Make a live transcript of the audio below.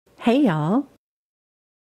Hey y'all!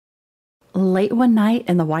 Late one night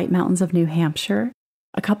in the White Mountains of New Hampshire,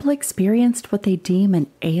 a couple experienced what they deem an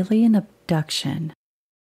alien abduction.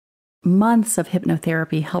 Months of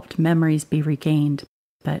hypnotherapy helped memories be regained,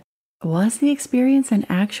 but was the experience an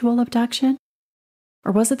actual abduction?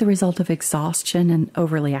 Or was it the result of exhaustion and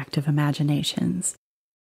overly active imaginations?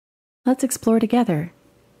 Let's explore together.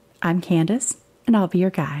 I'm Candace, and I'll be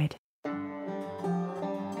your guide.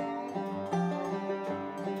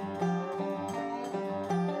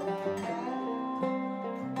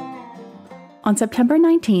 On September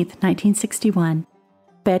 19, 1961,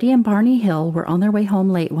 Betty and Barney Hill were on their way home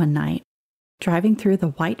late one night, driving through the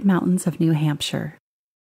White Mountains of New Hampshire.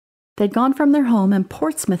 They'd gone from their home in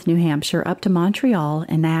Portsmouth, New Hampshire, up to Montreal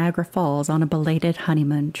and Niagara Falls on a belated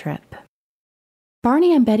honeymoon trip.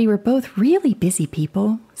 Barney and Betty were both really busy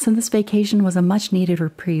people, so this vacation was a much-needed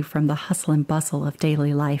reprieve from the hustle and bustle of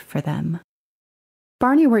daily life for them.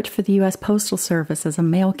 Barney worked for the U.S. Postal Service as a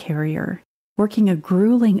mail carrier, working a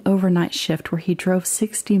grueling overnight shift where he drove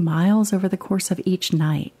 60 miles over the course of each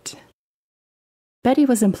night. Betty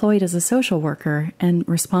was employed as a social worker and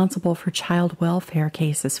responsible for child welfare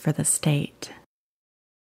cases for the state.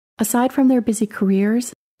 Aside from their busy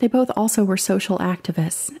careers, they both also were social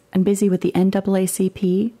activists and busy with the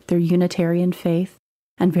NAACP, their Unitarian faith,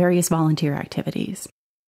 and various volunteer activities.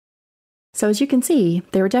 So as you can see,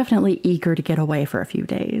 they were definitely eager to get away for a few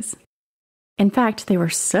days. In fact, they were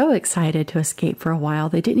so excited to escape for a while,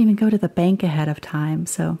 they didn't even go to the bank ahead of time,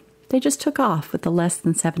 so they just took off with the less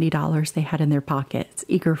than $70 they had in their pockets,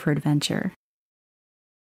 eager for adventure.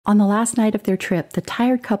 On the last night of their trip, the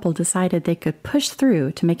tired couple decided they could push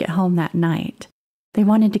through to make it home that night. They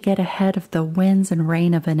wanted to get ahead of the winds and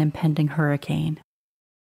rain of an impending hurricane.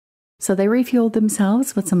 So they refueled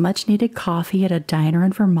themselves with some much-needed coffee at a diner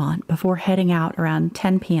in Vermont before heading out around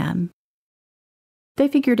 10 p.m. They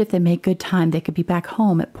figured if they made good time, they could be back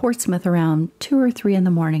home at Portsmouth around 2 or 3 in the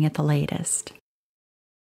morning at the latest.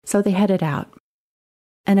 So they headed out,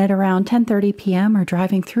 and at around 10:30 p.m. are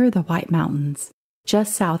driving through the White Mountains,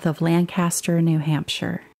 just south of Lancaster, New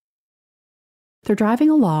Hampshire. They're driving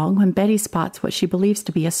along when Betty spots what she believes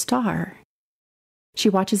to be a star. She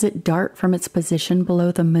watches it dart from its position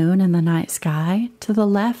below the moon in the night sky to the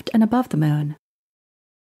left and above the moon.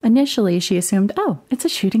 Initially, she assumed, oh, it's a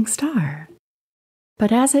shooting star.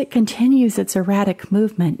 But as it continues its erratic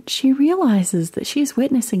movement, she realizes that she's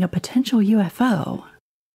witnessing a potential UFO.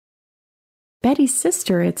 Betty's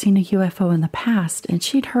sister had seen a UFO in the past, and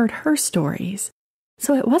she'd heard her stories,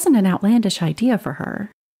 so it wasn't an outlandish idea for her.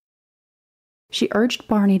 She urged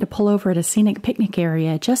Barney to pull over at a scenic picnic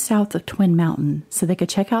area just south of Twin Mountain so they could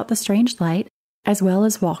check out the strange light, as well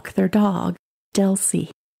as walk their dog, Delsey.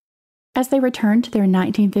 As they returned to their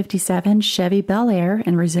 1957 Chevy Bel Air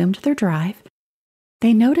and resumed their drive,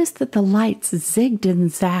 they noticed that the lights zigged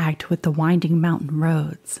and zagged with the winding mountain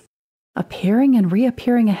roads, appearing and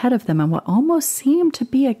reappearing ahead of them in what almost seemed to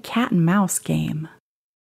be a cat-and-mouse game.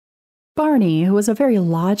 Barney, who was a very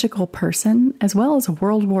logical person, as well as a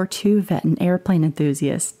World War II vet and airplane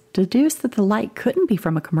enthusiast, deduced that the light couldn't be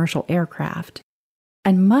from a commercial aircraft,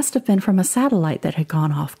 and must have been from a satellite that had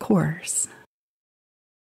gone off course.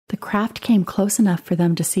 The craft came close enough for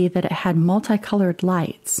them to see that it had multicolored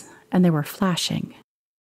lights, and they were flashing.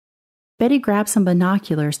 Betty grabbed some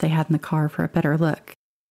binoculars they had in the car for a better look,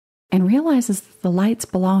 and realizes that the lights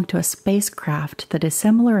belong to a spacecraft that is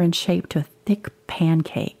similar in shape to a thick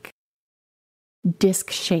pancake,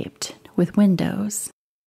 disc-shaped with windows.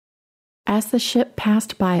 As the ship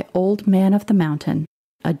passed by Old Man of the Mountain,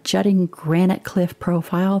 a jutting granite cliff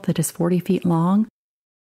profile that is 40 feet long,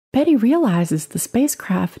 Betty realizes the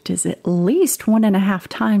spacecraft is at least 1.5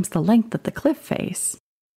 times the length of the cliff face,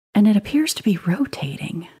 and it appears to be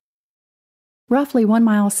rotating. Roughly 1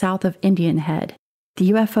 mile south of Indian Head,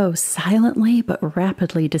 the UFO silently but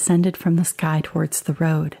rapidly descended from the sky towards the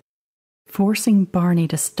road, forcing Barney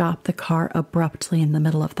to stop the car abruptly in the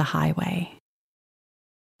middle of the highway.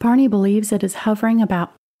 Barney believes it is hovering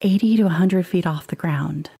about 80 to 100 feet off the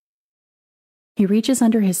ground. He reaches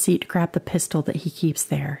under his seat to grab the pistol that he keeps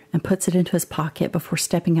there and puts it into his pocket before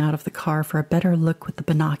stepping out of the car for a better look with the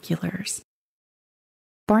binoculars.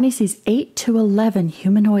 Barney sees 8 to 11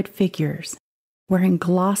 humanoid figures wearing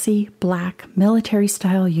glossy, black,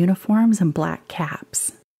 military-style uniforms and black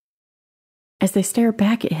caps. As they stare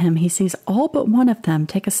back at him, he sees all but one of them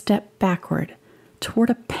take a step backward toward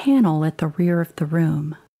a panel at the rear of the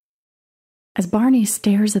room. As Barney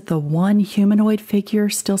stares at the one humanoid figure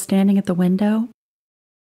still standing at the window,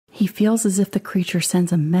 he feels as if the creature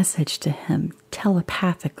sends a message to him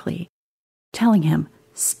telepathically, telling him,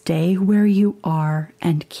 "Stay where you are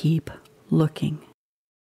and keep looking."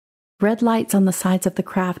 Red lights on the sides of the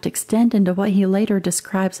craft extend into what he later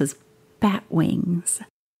describes as bat wings,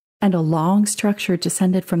 and a long structure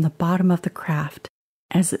descended from the bottom of the craft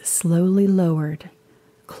as it slowly lowered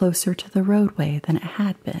closer to the roadway than it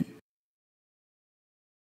had been.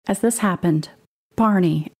 As this happened,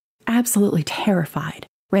 Barney, absolutely terrified,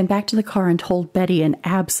 ran back to the car and told Betty in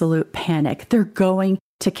absolute panic, "They're going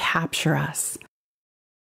to capture us."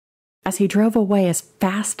 As he drove away as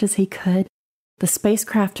fast as he could, the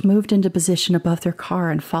spacecraft moved into position above their car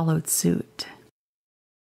and followed suit.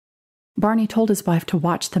 Barney told his wife to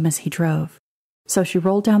watch them as he drove, so she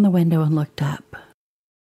rolled down the window and looked up.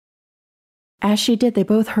 As she did, they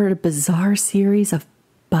both heard a bizarre series of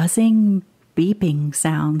buzzing, beeping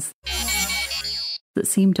sounds that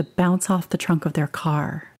seemed to bounce off the trunk of their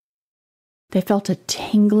car. They felt a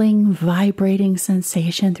tingling, vibrating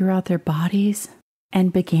sensation throughout their bodies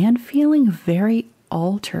and began feeling very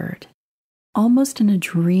altered, almost in a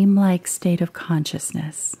dreamlike state of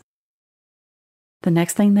consciousness. The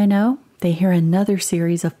next thing they know, they hear another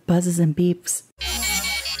series of buzzes and beeps,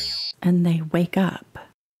 and they wake up.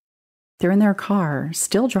 They're in their car,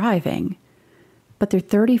 still driving, but they're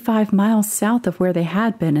 35 miles south of where they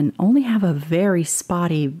had been and only have a very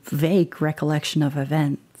spotty, vague recollection of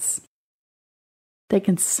events. They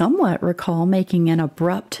can somewhat recall making an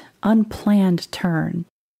abrupt, unplanned turn,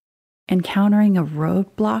 encountering a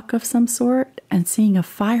roadblock of some sort, and seeing a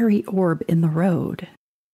fiery orb in the road.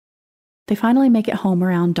 They finally make it home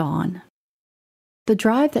around dawn. The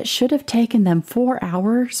drive that should have taken them 4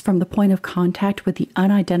 hours from the point of contact with the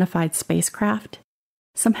unidentified spacecraft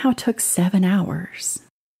somehow took 7 hours.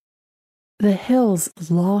 The Hills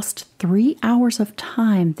lost 3 hours of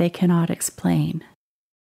time they cannot explain.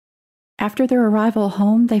 After their arrival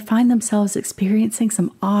home, they find themselves experiencing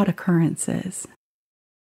some odd occurrences.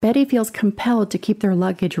 Betty feels compelled to keep their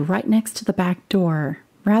luggage right next to the back door,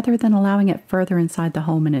 rather than allowing it further inside the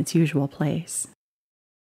home in its usual place.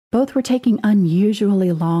 Both were taking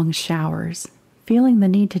unusually long showers, feeling the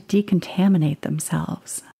need to decontaminate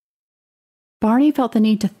themselves. Barney felt the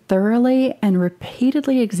need to thoroughly and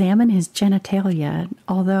repeatedly examine his genitalia,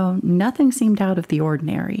 although nothing seemed out of the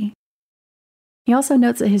ordinary. He also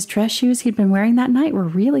notes that his dress shoes he'd been wearing that night were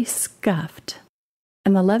really scuffed,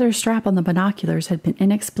 and the leather strap on the binoculars had been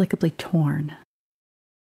inexplicably torn.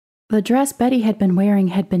 The dress Betty had been wearing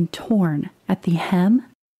had been torn at the hem,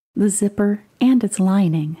 the zipper, and its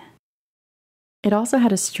lining. It also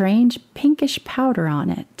had a strange pinkish powder on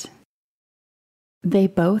it. They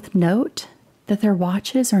both note that their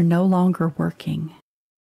watches are no longer working.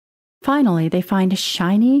 Finally, they find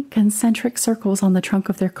shiny, concentric circles on the trunk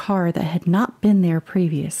of their car that had not been there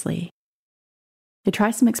previously. They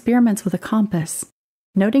try some experiments with a compass,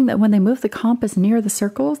 noting that when they move the compass near the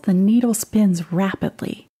circles, the needle spins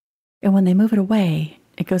rapidly, and when they move it away,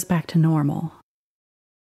 it goes back to normal.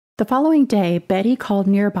 The following day, Betty called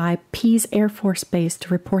nearby Pease Air Force Base to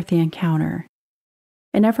report the encounter.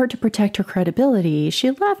 In an effort to protect her credibility,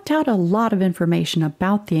 she left out a lot of information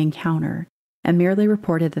about the encounter and merely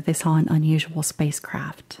reported that they saw an unusual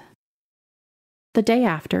spacecraft. The day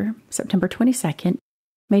after, September 22nd,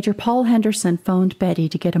 Major Paul Henderson phoned Betty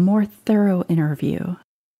to get a more thorough interview.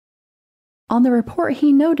 On the report,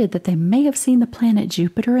 he noted that they may have seen the planet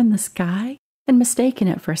Jupiter in the sky and mistaken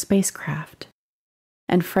it for a spacecraft,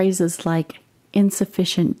 and phrases like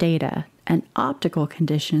insufficient data and optical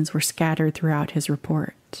conditions were scattered throughout his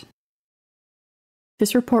report.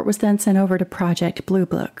 This report was then sent over to Project Blue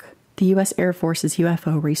Book, the U.S. Air Force's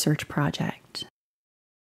UFO research project.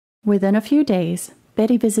 Within a few days,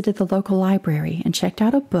 Betty visited the local library and checked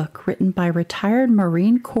out a book written by retired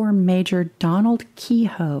Marine Corps Major Donald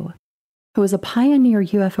Kehoe, who was a pioneer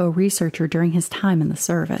UFO researcher during his time in the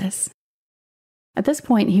service. At this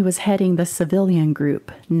point, he was heading the civilian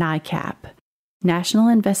group, NICAP, National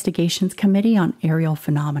Investigations Committee on Aerial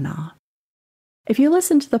Phenomena. If you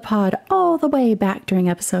listened to the pod all the way back during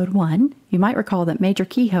episode 1, you might recall that Major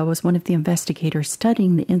Kehoe was one of the investigators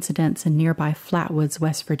studying the incidents in nearby Flatwoods,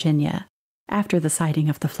 West Virginia, after the sighting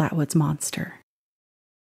of the Flatwoods Monster.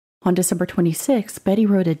 On December 26, Betty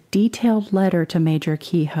wrote a detailed letter to Major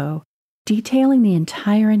Kehoe, detailing the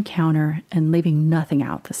entire encounter and leaving nothing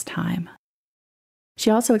out this time. She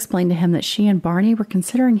also explained to him that she and Barney were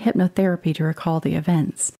considering hypnotherapy to recall the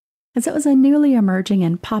events, as it was a newly emerging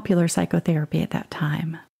and popular psychotherapy at that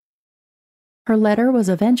time. Her letter was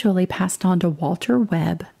eventually passed on to Walter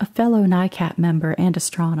Webb, a fellow NICAP member and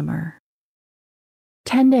astronomer.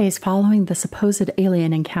 10 days following the supposed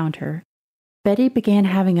alien encounter, Betty began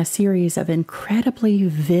having a series of incredibly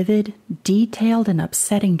vivid, detailed, and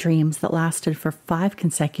upsetting dreams that lasted for 5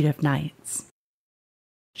 consecutive nights.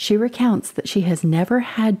 She recounts that she has never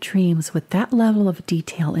had dreams with that level of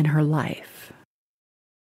detail in her life.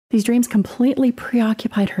 These dreams completely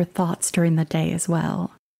preoccupied her thoughts during the day as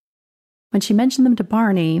well. When she mentioned them to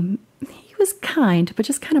Barney, he was kind, but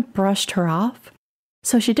just kind of brushed her off,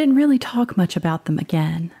 so she didn't really talk much about them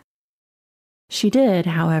again. She did,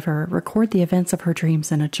 however, record the events of her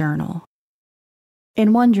dreams in a journal.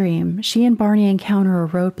 In one dream, she and Barney encounter a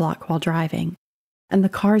roadblock while driving, and the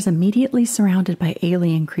car is immediately surrounded by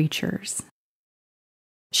alien creatures.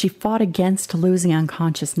 She fought against losing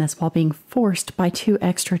unconsciousness while being forced by two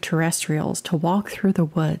extraterrestrials to walk through the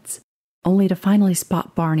woods, only to finally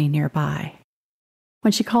spot Barney nearby.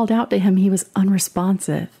 When she called out to him, he was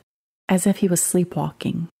unresponsive, as if he was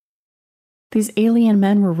sleepwalking. These alien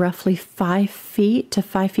men were roughly 5 feet to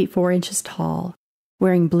 5 feet 4 inches tall,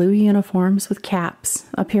 wearing blue uniforms with caps,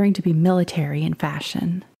 appearing to be military in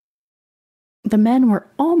fashion. The men were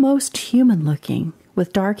almost human-looking,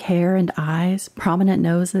 with dark hair and eyes, prominent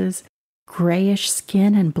noses, grayish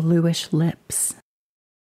skin, and bluish lips.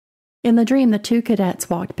 In the dream, the two cadets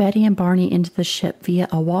walked Betty and Barney into the ship via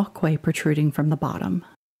a walkway protruding from the bottom.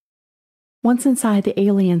 Once inside, the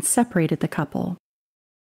aliens separated the couple.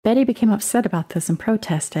 Betty became upset about this and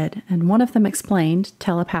protested, and one of them explained,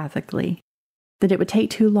 telepathically, that it would take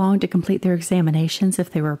too long to complete their examinations if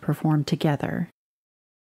they were performed together.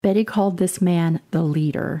 Betty called this man the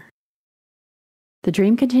leader. The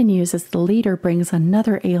dream continues as the leader brings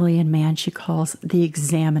another alien man she calls the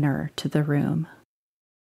examiner to the room.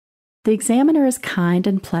 The examiner is kind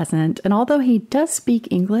and pleasant, and although he does speak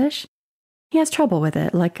English, he has trouble with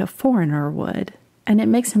it like a foreigner would, and it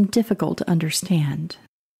makes him difficult to understand.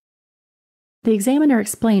 The examiner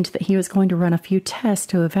explained that he was going to run a few tests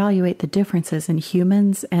to evaluate the differences in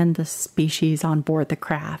humans and the species on board the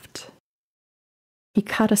craft. He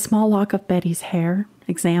cut a small lock of Betty's hair,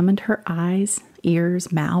 examined her eyes,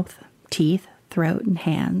 ears, mouth, teeth, throat, and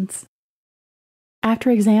hands. After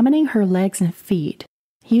examining her legs and feet,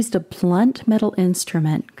 he used a blunt metal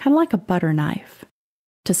instrument, kind of like a butter knife,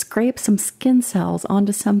 to scrape some skin cells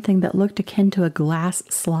onto something that looked akin to a glass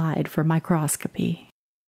slide for microscopy.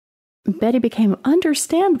 Betty became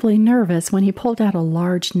understandably nervous when he pulled out a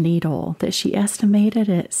large needle that she estimated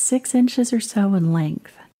at 6 inches or so in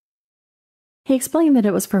length. He explained that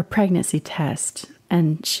it was for a pregnancy test,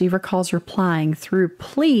 and she recalls replying through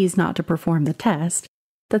pleas not to perform the test,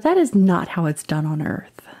 that is not how it's done on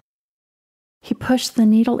Earth. He pushed the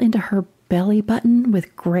needle into her belly button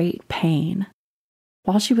with great pain.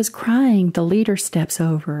 While she was crying, the leader steps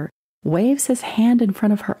over, waves his hand in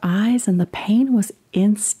front of her eyes, and the pain was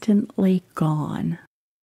instantly gone.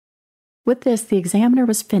 With this, the examiner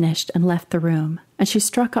was finished and left the room, and she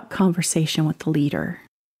struck up conversation with the leader.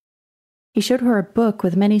 He showed her a book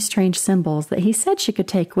with many strange symbols that he said she could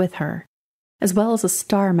take with her, as well as a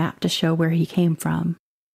star map to show where he came from.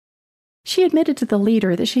 She admitted to the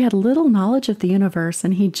leader that she had little knowledge of the universe,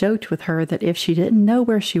 and he joked with her that if she didn't know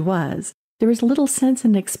where she was, there was little sense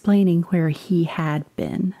in explaining where he had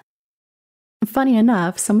been. Funny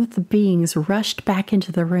enough, some of the beings rushed back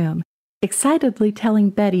into the room, excitedly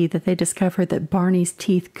telling Betty that they discovered that Barney's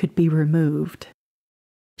teeth could be removed.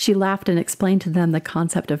 She laughed and explained to them the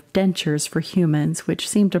concept of dentures for humans, which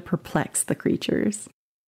seemed to perplex the creatures.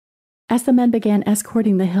 As the men began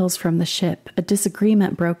escorting the Hills from the ship, a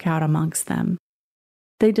disagreement broke out amongst them.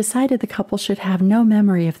 They decided the couple should have no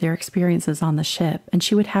memory of their experiences on the ship, and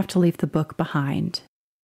she would have to leave the book behind.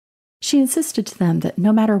 She insisted to them that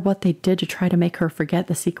no matter what they did to try to make her forget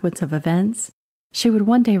the sequence of events, she would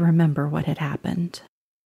one day remember what had happened.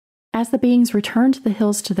 As the beings returned the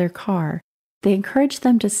Hills to their car, they encouraged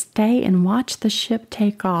them to stay and watch the ship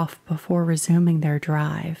take off before resuming their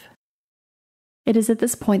drive. It is at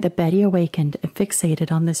this point that Betty awakened and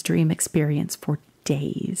fixated on this dream experience for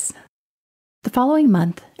days. The following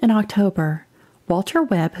month, in October, Walter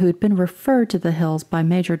Webb, who had been referred to the Hills by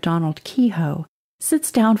Major Donald Kehoe,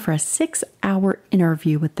 sits down for a 6-hour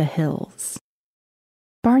interview with the Hills.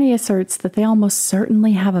 Barney asserts that they almost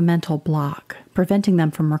certainly have a mental block, preventing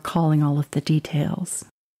them from recalling all of the details.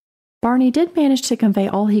 Barney did manage to convey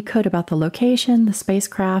all he could about the location, the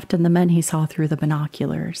spacecraft, and the men he saw through the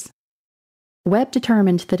binoculars. Webb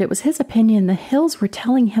determined that it was his opinion the Hills were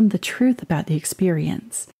telling him the truth about the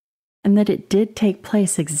experience, and that it did take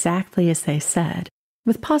place exactly as they said,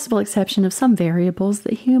 with possible exception of some variables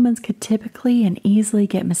that humans could typically and easily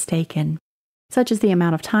get mistaken, such as the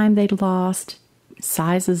amount of time they'd lost,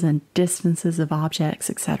 sizes and distances of objects,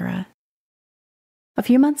 etc. A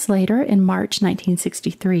few months later, in March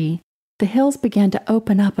 1963, the Hills began to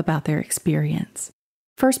open up about their experience,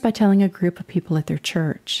 first by telling a group of people at their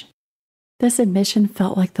church. This admission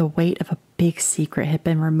felt like the weight of a big secret had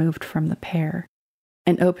been removed from the pair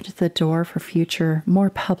and opened the door for future, more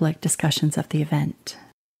public discussions of the event.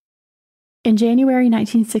 In January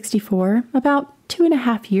 1964, about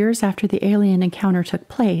 2.5 years after the alien encounter took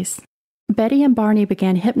place, Betty and Barney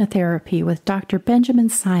began hypnotherapy with Dr. Benjamin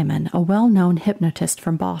Simon, a well-known hypnotist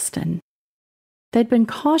from Boston. They'd been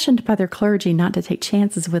cautioned by their clergy not to take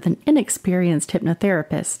chances with an inexperienced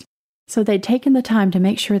hypnotherapist, so they'd taken the time to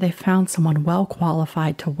make sure they found someone well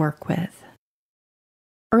qualified to work with.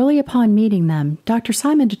 Early upon meeting them, Dr.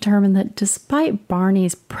 Simon determined that despite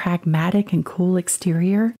Barney's pragmatic and cool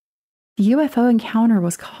exterior, the UFO encounter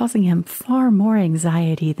was causing him far more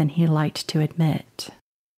anxiety than he liked to admit.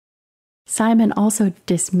 Simon also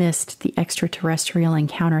dismissed the extraterrestrial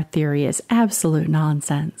encounter theory as absolute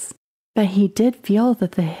nonsense, but he did feel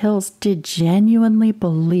that the Hills did genuinely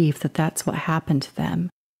believe that that's what happened to them,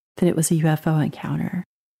 that it was a UFO encounter.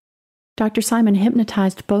 Dr. Simon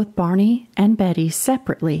hypnotized both Barney and Betty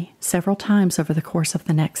separately several times over the course of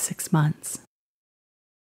the next 6 months.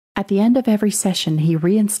 At the end of every session, he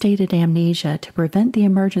reinstated amnesia to prevent the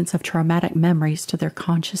emergence of traumatic memories to their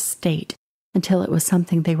conscious state until it was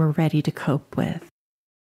something they were ready to cope with.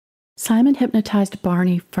 Simon hypnotized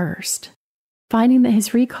Barney first, finding that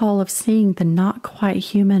his recall of seeing the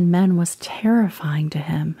not-quite-human men was terrifying to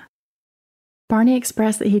him. Barney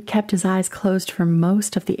expressed that he'd kept his eyes closed for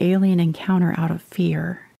most of the alien encounter out of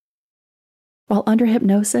fear. While under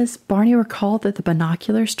hypnosis, Barney recalled that the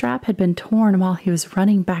binocular strap had been torn while he was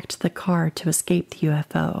running back to the car to escape the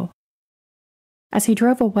UFO. As he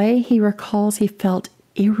drove away, he recalls he felt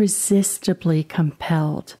irresistibly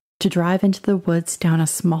compelled to drive into the woods down a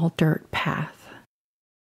small dirt path.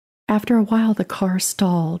 After a while, the car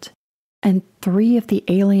stalled, and 3 of the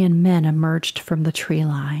alien men emerged from the tree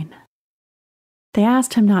line. They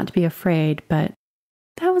asked him not to be afraid, but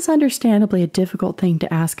that was understandably a difficult thing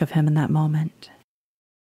to ask of him in that moment.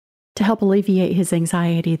 To help alleviate his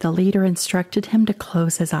anxiety, the leader instructed him to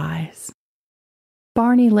close his eyes.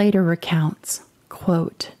 Barney later recounts,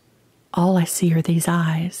 quote, "All I see are these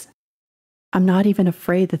eyes. I'm not even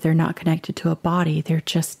afraid that they're not connected to a body, they're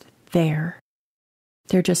just there.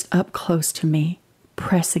 They're just up close to me,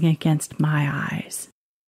 pressing against my eyes."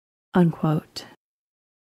 Unquote.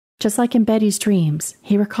 Just like in Betty's dreams,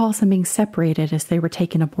 he recalls them being separated as they were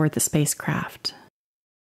taken aboard the spacecraft.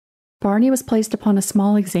 Barney was placed upon a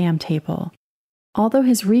small exam table, although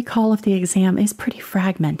his recall of the exam is pretty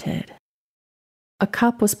fragmented. A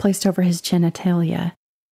cup was placed over his genitalia,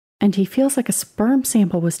 and he feels like a sperm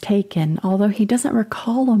sample was taken, although he doesn't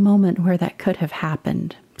recall a moment where that could have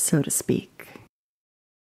happened, so to speak.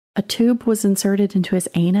 A tube was inserted into his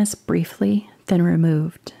anus briefly, then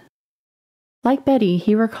removed. Like Betty,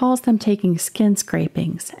 he recalls them taking skin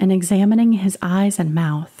scrapings and examining his eyes and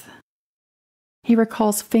mouth. He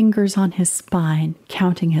recalls fingers on his spine,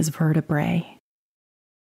 counting his vertebrae.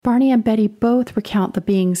 Barney and Betty both recount the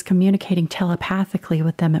beings communicating telepathically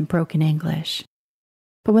with them in broken English.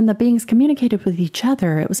 But when the beings communicated with each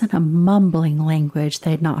other, it was in a mumbling language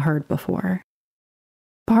they had not heard before.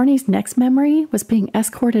 Barney's next memory was being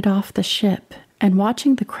escorted off the ship and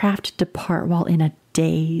watching the craft depart while in a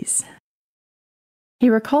daze. He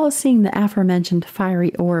recalls seeing the aforementioned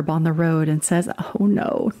fiery orb on the road and says, "Oh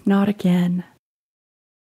no, not again."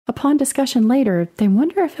 Upon discussion later, they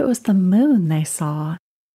wonder if it was the moon they saw,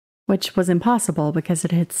 which was impossible because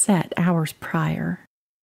it had set hours prior.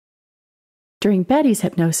 During Betty's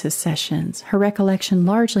hypnosis sessions, her recollection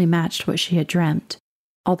largely matched what she had dreamt,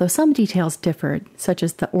 although some details differed, such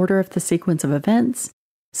as the order of the sequence of events,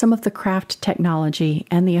 some of the craft technology,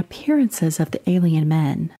 and the appearances of the alien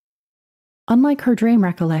men. Unlike her dream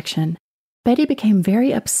recollection, Betty became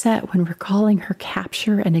very upset when recalling her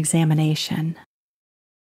capture and examination.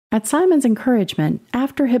 At Simon's encouragement,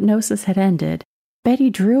 after hypnosis had ended, Betty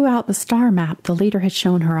drew out the star map the leader had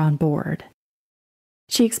shown her on board.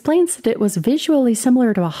 She explains that it was visually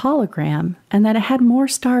similar to a hologram and that it had more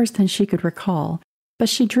stars than she could recall, but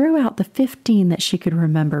she drew out the 15 that she could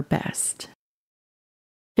remember best.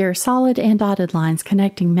 There are solid and dotted lines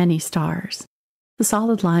connecting many stars, the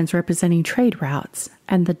solid lines representing trade routes,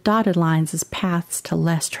 and the dotted lines as paths to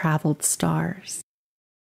less traveled stars.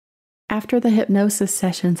 After the hypnosis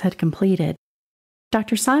sessions had completed,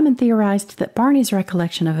 Dr. Simon theorized that Barney's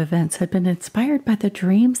recollection of events had been inspired by the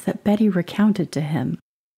dreams that Betty recounted to him,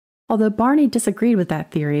 although Barney disagreed with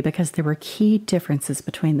that theory because there were key differences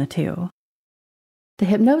between the two. The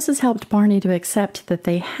hypnosis helped Barney to accept that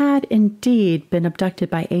they had indeed been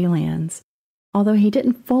abducted by aliens, although he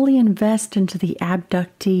didn't fully invest into the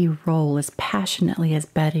abductee role as passionately as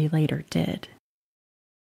Betty later did.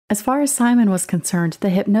 As far as Simon was concerned, the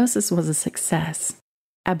hypnosis was a success,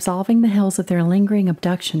 absolving the Hills of their lingering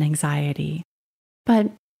abduction anxiety.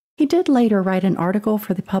 But he did later write an article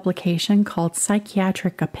for the publication called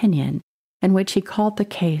Psychiatric Opinion, in which he called the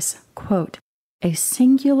case, quote, a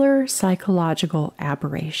singular psychological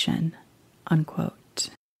aberration, unquote.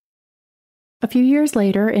 A few years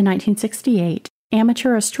later, in 1968,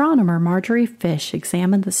 amateur astronomer Marjorie Fish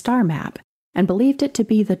examined the star map and believed it to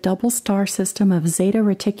be the double star system of Zeta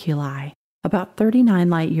Reticuli, about 39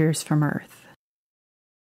 light-years from Earth.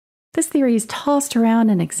 This theory is tossed around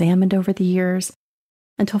and examined over the years,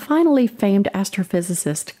 until finally famed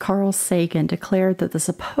astrophysicist Carl Sagan declared that the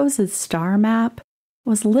supposed star map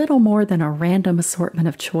was little more than a random assortment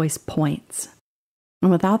of choice points,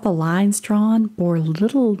 and without the lines drawn, bore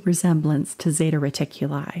little resemblance to Zeta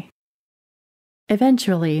Reticuli.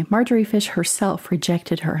 Eventually, Marjorie Fish herself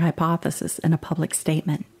rejected her hypothesis in a public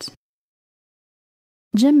statement.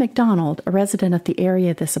 Jim McDonald, a resident of the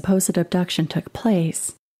area the supposed abduction took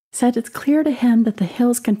place, said it's clear to him that the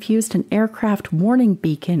Hills confused an aircraft warning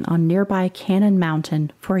beacon on nearby Cannon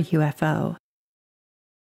Mountain for a UFO.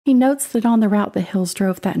 He notes that on the route the Hills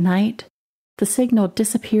drove that night, the signal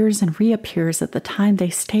disappears and reappears at the time they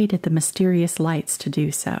stated the mysterious lights to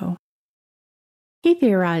do so. He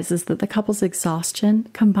theorizes that the couple's exhaustion,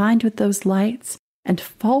 combined with those lights, and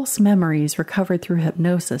false memories recovered through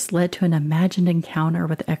hypnosis led to an imagined encounter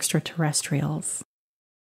with extraterrestrials.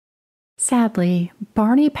 Sadly,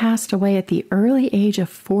 Barney passed away at the early age of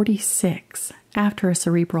 46 after a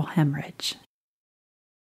cerebral hemorrhage.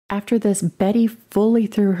 After this, Betty fully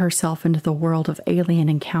threw herself into the world of alien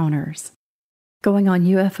encounters, going on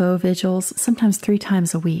UFO vigils sometimes 3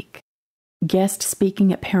 times a week, guest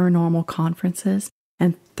speaking at paranormal conferences,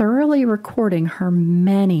 and thoroughly recording her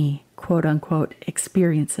many quote-unquote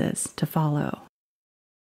experiences to follow.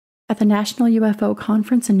 At the National UFO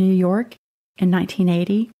Conference in New York in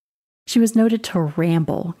 1980, she was noted to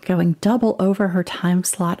ramble, going double over her time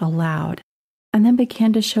slot allowed, and then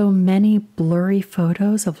began to show many blurry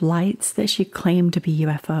photos of lights that she claimed to be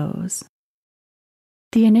UFOs.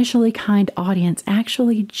 The initially kind audience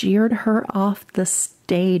actually jeered her off the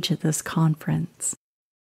stage at this conference,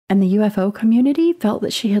 and the UFO community felt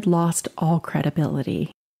that she had lost all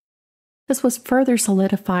credibility. This was further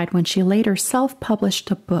solidified when she later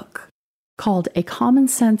self-published a book called A Common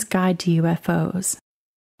Sense Guide to UFOs,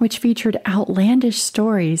 which featured outlandish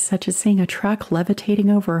stories such as seeing a truck levitating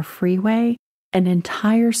over a freeway and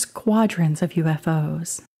entire squadrons of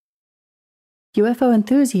UFOs. UFO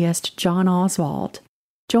enthusiast John Oswald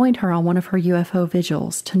joined her on one of her UFO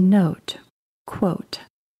vigils to note, quote,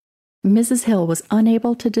 Mrs. Hill was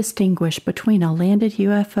unable to distinguish between a landed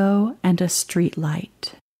UFO and a street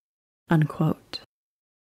light, unquote.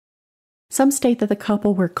 Some state that the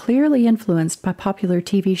couple were clearly influenced by popular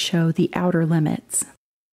TV show The Outer Limits,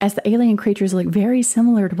 as the alien creatures look very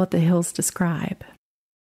similar to what the Hills describe.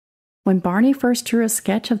 When Barney first drew a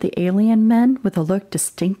sketch of the alien men with a look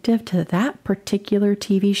distinctive to that particular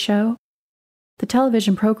TV show, the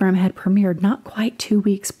television program had premiered not quite 2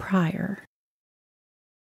 weeks prior.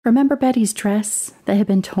 Remember Betty's dress that had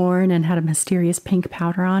been torn and had a mysterious pink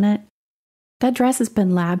powder on it? That dress has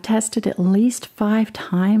been lab tested at least 5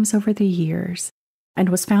 times over the years and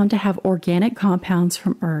was found to have organic compounds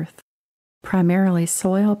from Earth, primarily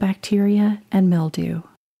soil bacteria and mildew.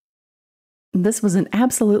 This was an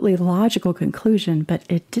absolutely logical conclusion, but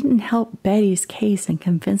it didn't help Betty's case in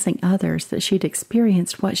convincing others that she'd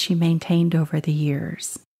experienced what she maintained over the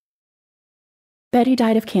years. Betty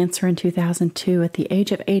died of cancer in 2002 at the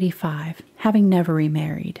age of 85, having never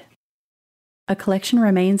remarried. A collection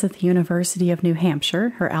remains at the University of New Hampshire,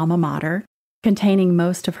 her alma mater, containing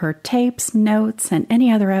most of her tapes, notes, and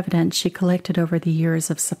any other evidence she collected over the years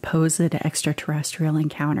of supposed extraterrestrial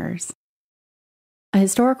encounters. A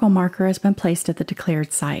historical marker has been placed at the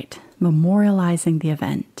declared site, memorializing the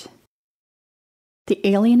event. The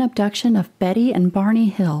alien abduction of Betty and Barney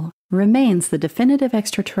Hill remains the definitive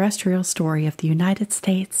extraterrestrial story of the United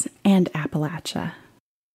States and Appalachia.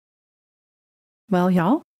 Well,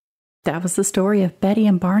 y'all, that was the story of Betty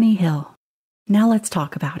and Barney Hill. Now let's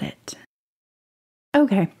talk about it.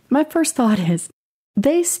 Okay, my first thought is,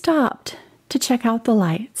 they stopped to check out the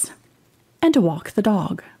lights and to walk the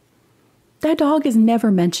dog. That dog is never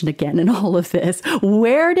mentioned again in all of this.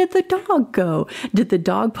 Where did the dog go? Did the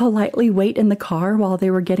dog politely wait in the car while they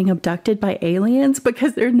were getting abducted by aliens?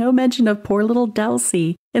 Because there's no mention of poor little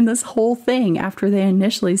Delsey in this whole thing after they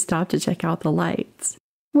initially stopped to check out the lights.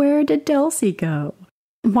 Where did Delsey go?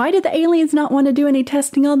 Why did the aliens not want to do any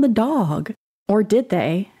testing on the dog? Or did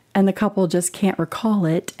they? and the couple just can't recall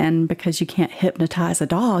it. And because you can't hypnotize a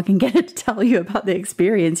dog and get it to tell you about the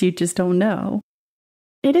experience, you just don't know.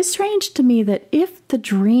 It is strange to me that if the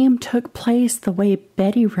dream took place the way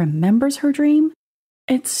Betty remembers her dream,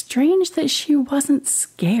 it's strange that she wasn't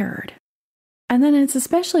scared. And then it's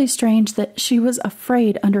especially strange that she was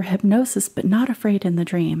afraid under hypnosis, but not afraid in the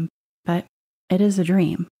dream. But it is a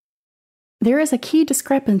dream. There is a key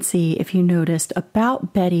discrepancy, if you noticed,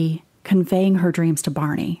 about Betty conveying her dreams to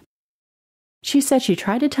Barney. She said she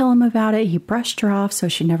tried to tell him about it, he brushed her off, so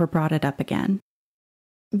she never brought it up again.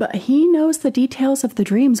 But he knows the details of the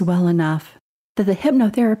dreams well enough that the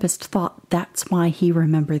hypnotherapist thought that's why he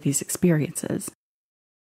remembered these experiences.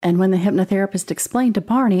 And when the hypnotherapist explained to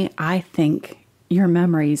Barney, I think your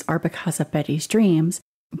memories are because of Betty's dreams,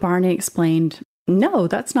 Barney explained, no,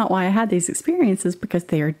 that's not why I had these experiences, because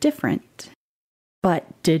they are different.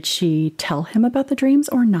 But did she tell him about the dreams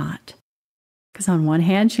or not? Because on one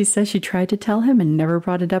hand, she says she tried to tell him and never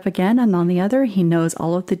brought it up again. And on the other, he knows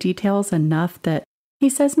all of the details enough that he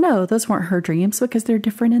says, no, those weren't her dreams because they're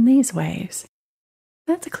different in these ways.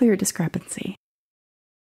 That's a clear discrepancy.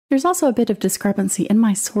 There's also a bit of discrepancy in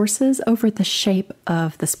my sources over the shape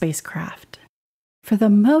of the spacecraft. For the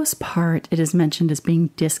most part, it is mentioned as being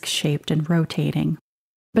disc-shaped and rotating,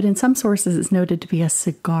 but in some sources it's noted to be a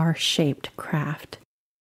cigar-shaped craft.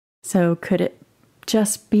 So could it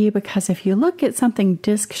just be because if you look at something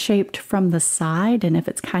disc-shaped from the side, and if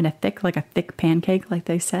it's kind of thick, like a thick pancake, like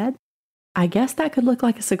they said, I guess that could look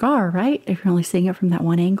like a cigar, right? If you're only seeing it from that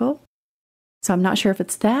one angle. So I'm not sure if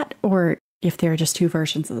it's that or if there are just two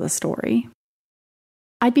versions of the story.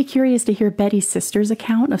 I'd be curious to hear Betty's sister's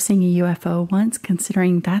account of seeing a UFO once,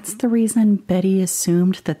 considering that's the reason Betty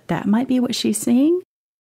assumed that that might be what she's seeing.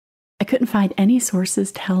 I couldn't find any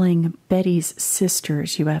sources telling Betty's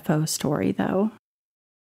sister's UFO story, though.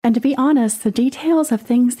 And to be honest, the details of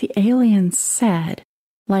things the aliens said,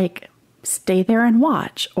 like, stay there and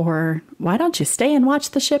watch, or why don't you stay and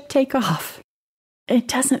watch the ship take off? It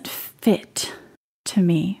doesn't fit to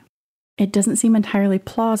me. It doesn't seem entirely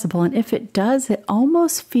plausible, and if it does, it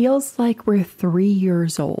almost feels like we're 3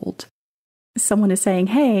 years old. Someone is saying,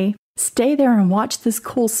 hey, stay there and watch this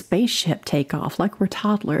cool spaceship take off, like we're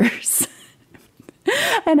toddlers.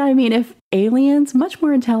 And I mean, if aliens, much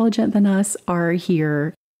more intelligent than us, are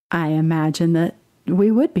here, I imagine that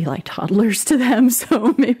we would be like toddlers to them,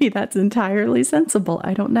 so maybe that's entirely sensible.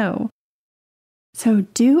 I don't know. So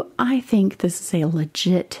do I think this is a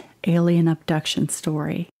legit alien abduction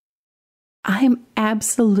story? I'm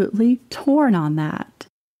absolutely torn on that.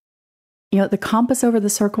 You know, the compass over the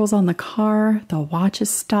circles on the car, the watch is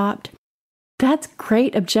stopped. That's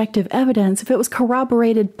great objective evidence if it was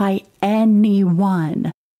corroborated by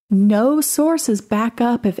anyone. No sources back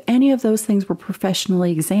up if any of those things were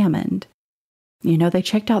professionally examined. You know, they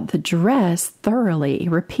checked out the dress thoroughly,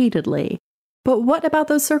 repeatedly. But what about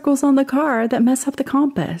those circles on the car that mess up the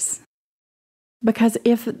compass? Because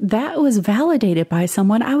if that was validated by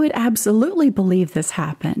someone, I would absolutely believe this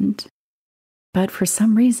happened. But for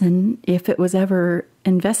some reason, if it was ever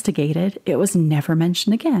investigated, it was never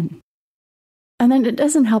mentioned again. And then it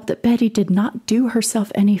doesn't help that Betty did not do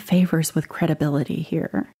herself any favors with credibility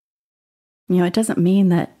here. You know, it doesn't mean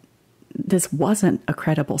that this wasn't a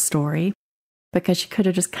credible story, because she could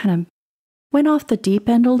have just kind of went off the deep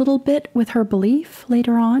end a little bit with her belief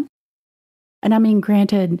later on. And I mean,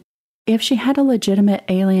 granted, if she had a legitimate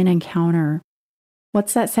alien encounter,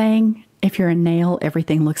 what's that saying? If you're a nail,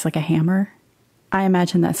 everything looks like a hammer. I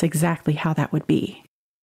imagine that's exactly how that would be.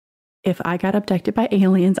 If I got abducted by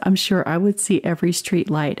aliens, I'm sure I would see every street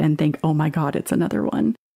light and think, oh my God, it's another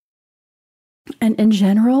one. And in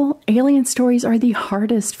general, alien stories are the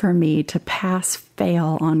hardest for me to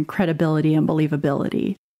pass-fail on credibility and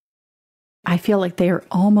believability. I feel like they are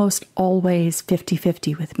almost always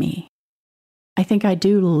 50-50 with me. I think I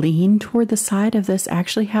do lean toward the side of this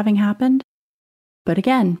actually having happened. But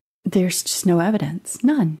again, there's just no evidence.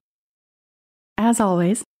 None. As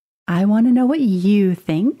always, I want to know what you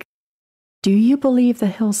think. Do you believe the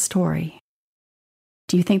Hill story?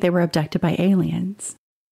 Do you think they were abducted by aliens?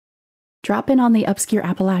 Drop in on the Obscure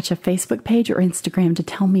Appalachia Facebook page or Instagram to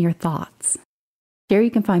tell me your thoughts. Here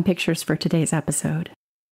you can find pictures for today's episode.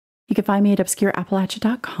 You can find me at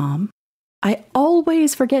obscureappalachia.com. I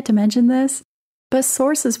always forget to mention this, but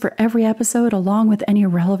sources for every episode along with any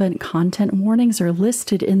relevant content warnings are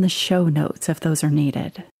listed in the show notes if those are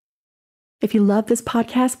needed. If you love this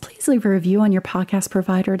podcast, please leave a review on your podcast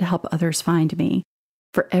provider to help others find me.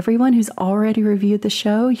 For everyone who's already reviewed the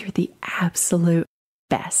show, you're the absolute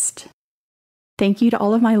best. Thank you to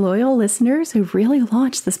all of my loyal listeners who've really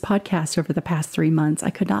launched this podcast over the past 3 months. I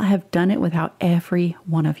could not have done it without every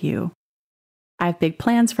one of you. I have big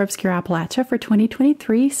plans for Obscure Appalachia for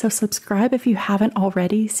 2023, so subscribe if you haven't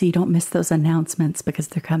already so you don't miss those announcements because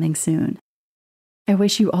they're coming soon. I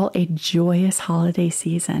wish you all a joyous holiday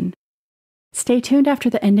season. Stay tuned after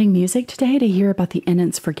the ending music today to hear about The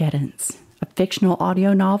Innocents Forgettants, a fictional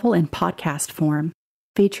audio novel in podcast form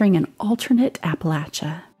featuring an alternate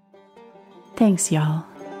Appalachia. Thanks, y'all.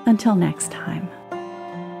 Until next time.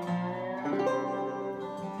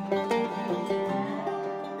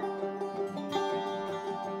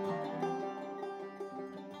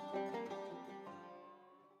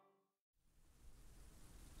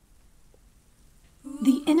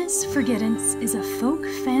 The Innocents Forgettants is a folk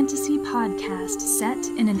fantasy podcast set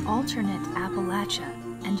in an alternate Appalachia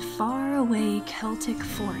and faraway Celtic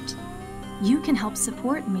fort. You can help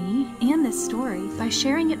support me and this story by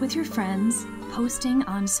sharing it with your friends, posting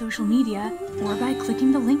on social media, or by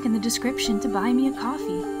clicking the link in the description to buy me a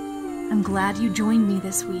coffee. I'm glad you joined me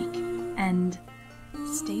this week, and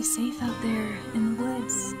stay safe out there in the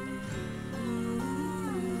woods.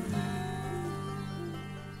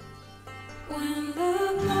 When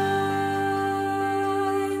the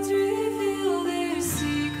blinds reveal their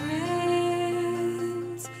secrets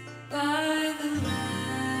by the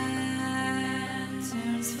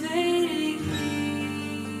lantern's fading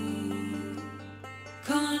gleam,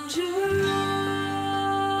 conjure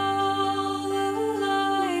all the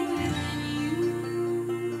light within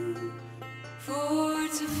you, for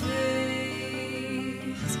to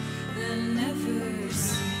face the never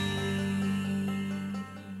seen.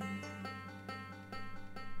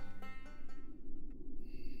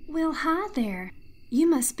 Well, hi there. You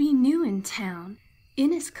must be new in town.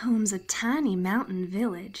 Inniscombe's a tiny mountain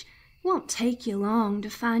village. Won't take you long to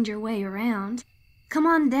find your way around. Come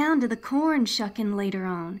on down to the corn shucking later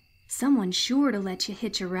on. Someone's sure to let you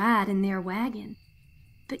hitch a ride in their wagon.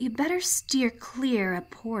 But you better steer clear of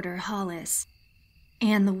Porter Hollis.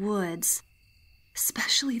 And the woods.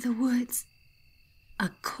 Especially the woods.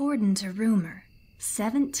 According to rumor,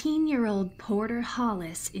 17-year-old Porter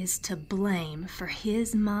Hollis is to blame for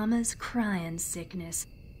his mama's crying sickness.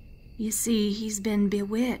 You see, he's been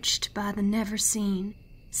bewitched by the never-seen,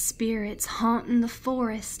 spirits haunting the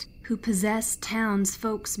forest who possess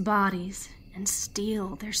townsfolk's bodies and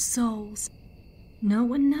steal their souls. No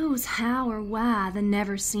one knows how or why the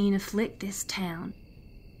never-seen afflict this town.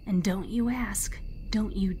 And don't you ask,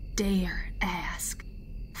 don't you dare ask.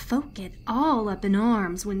 Folk get all up in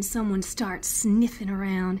arms when someone starts sniffing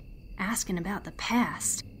around, asking about the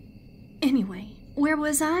past. Anyway, where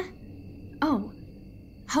was I? Oh,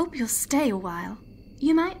 hope you'll stay a while.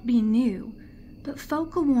 You might be new, but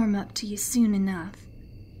folk will warm up to you soon enough.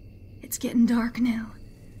 It's getting dark now.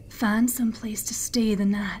 Find some place to stay the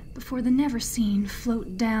night before the never-seen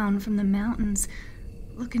float down from the mountains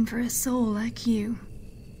looking for a soul like you.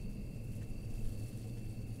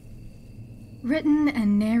 Written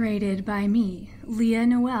and narrated by me, Leah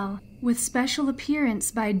Noel, with special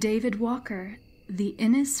appearance by David Walker. The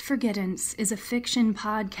Innocents Forgettants is a fiction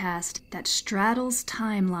podcast that straddles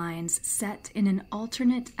timelines set in an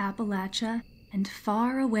alternate Appalachia and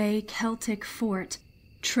faraway Celtic fort.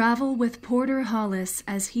 Travel with Porter Hollis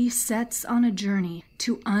as he sets on a journey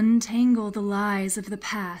to untangle the lies of the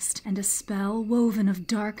past and a spell woven of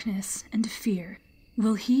darkness and fear.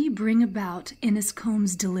 Will he bring about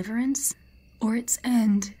Inniscombe's deliverance or its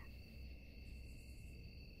end?